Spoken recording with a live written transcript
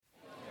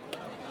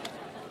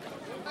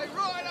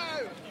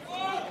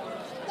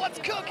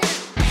cooking.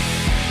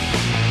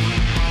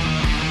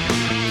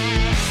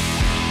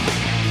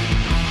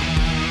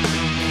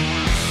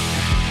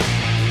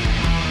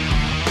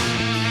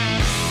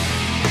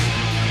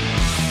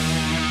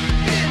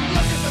 Been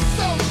looking for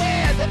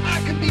somewhere that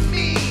I can be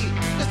me.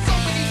 There's so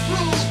many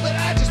rules, but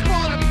I just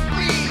wanna be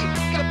free.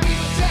 Got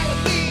people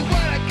telling me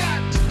what I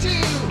got to do.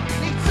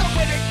 Need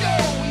somewhere to go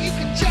where you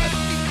can just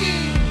be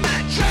you.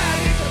 I tried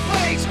into a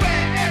place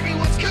where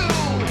everyone's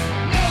cool.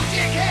 No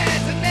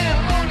dickheads and there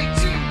are only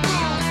two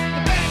rules.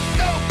 The band's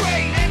so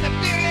great and the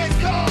beer is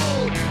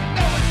cold.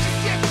 No one's too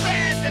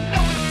different and no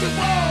one's too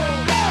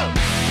old. Go!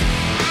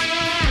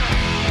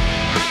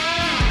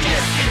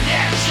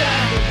 Disconnection,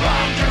 the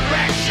wrong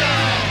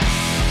direction.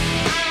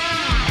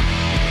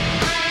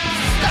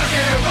 Stuck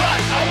in a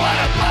rut, I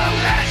wanna blow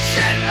that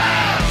shit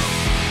up.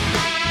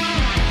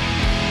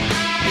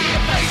 Be a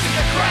face in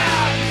the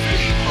crowd,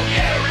 people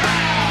get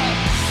around.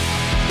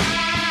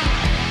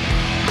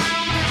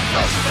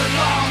 Social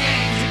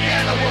belonging,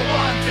 together we're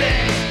one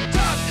thing.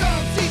 Talk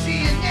comes easy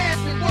and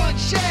everyone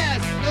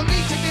shares. No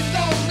need to be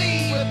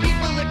lonely, we're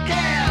people that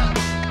care.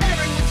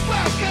 Everyone's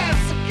welcome,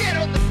 so get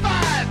on the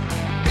vibe.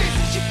 This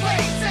is your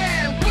place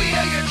and we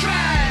are your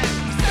tribe.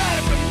 We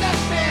started from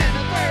nothing,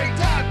 a very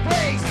dark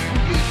place.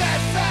 We use that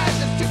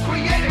sadness to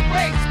create a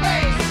great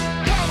space.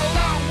 Come a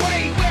long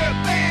way, we're a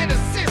band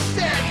of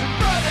sisters and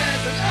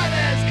brothers and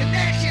others.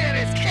 Connection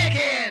is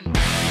kicking.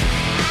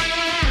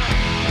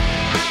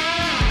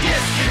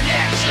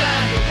 Disconnection,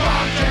 the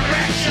wrong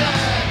direction.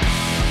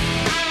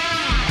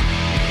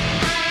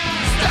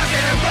 Stuck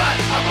in a rut,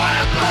 I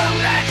wanna blow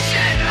that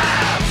shit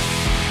up.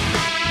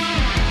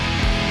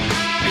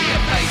 Be a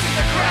face in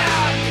the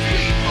crowd,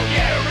 people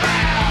get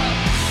around.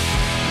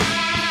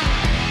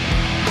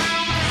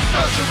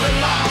 Social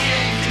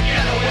belonging,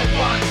 together we're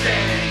one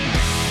thing.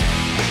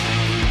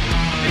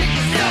 Pick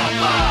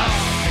yourself up,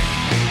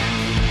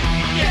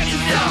 get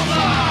yourself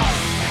up.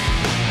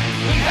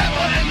 We have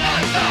one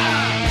another.